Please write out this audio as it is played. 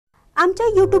आमच्या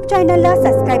YouTube चॅनलला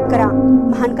subscribe करा।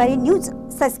 महानकारी न्यूज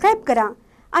सबस्क्राइब करा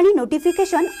आणि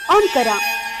नोटिफिकेशन ऑन करा।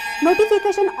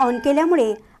 नोटिफिकेशन ऑन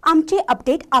केल्यामुळे आमचे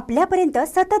अपडेट आपल्यापर्यंत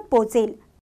सतत पोहोचेल।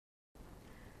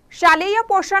 शालेय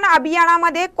पोषण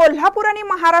अभियानामध्ये कोल्हापूर आणि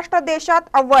महाराष्ट्र देशात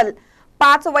अव्वल,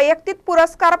 5 वैयक्तिक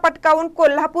पुरस्कार पटकावून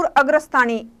कोल्हापूर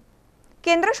अग्रस्थानी।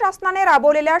 केंद्र शासनाने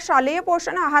राबवलेल्या शालेय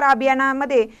पोषण आहार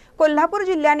अभियानामध्ये कोल्हापूर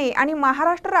जिल्ह्याने आणि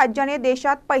महाराष्ट्र राज्याने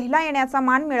देशात पहिला येण्याचा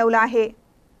मान मिळवला आहे।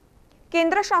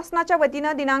 केंद्र शासनाच्या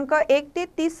वतीने दिनांक 1 ते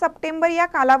 30 सप्टेंबर या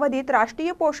कालावधीत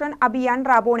राष्ट्रीय पोषण अभियान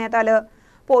राबवण्यात आलं।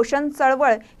 पोषण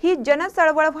चळवळ ही जन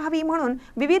चळवळ व्हावी म्हणून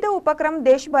विविध उपक्रम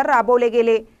देशभर राबवले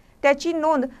गेले। त्याची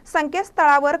नोंद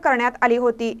संकेतस्थळावर करण्यात आली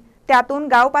होती। त्यातून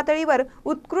गाव पातळीवर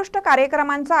उत्कृष्ट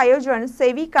कार्यक्रमांचे आयोजन,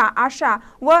 सेविका, आशा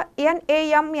व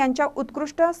NAM यांच्या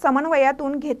उत्कृष्ट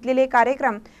समन्वयातून घेतलेले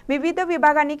कार्यक्रम, विविध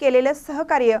विभागांनी केलेले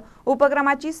सहकार्य,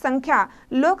 उपक्रमाची संख्या,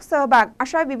 लोकसहभाग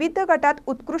अशा विविध गटात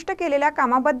उत्कृष्ट केलेल्या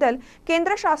कामाबद्दल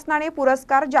केंद्र शासनाने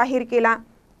पुरस्कार जाहीर केला।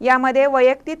 यामध्ये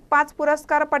वैयक्तिक 5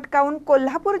 पुरस्कार पटकावून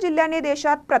कोल्हापूर जिल्ह्याने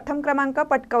देशात प्रथम क्रमांक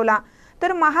पटकावला,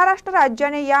 तर महाराष्ट्र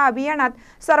राज्याने या अभियानात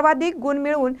सर्वाधिक गुण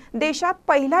मिळवून देशात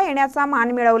पहिला येण्याचा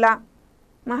मान मिळवला।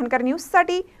 महानकर न्यूज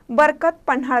साठी बरकत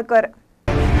पन्हाळकर।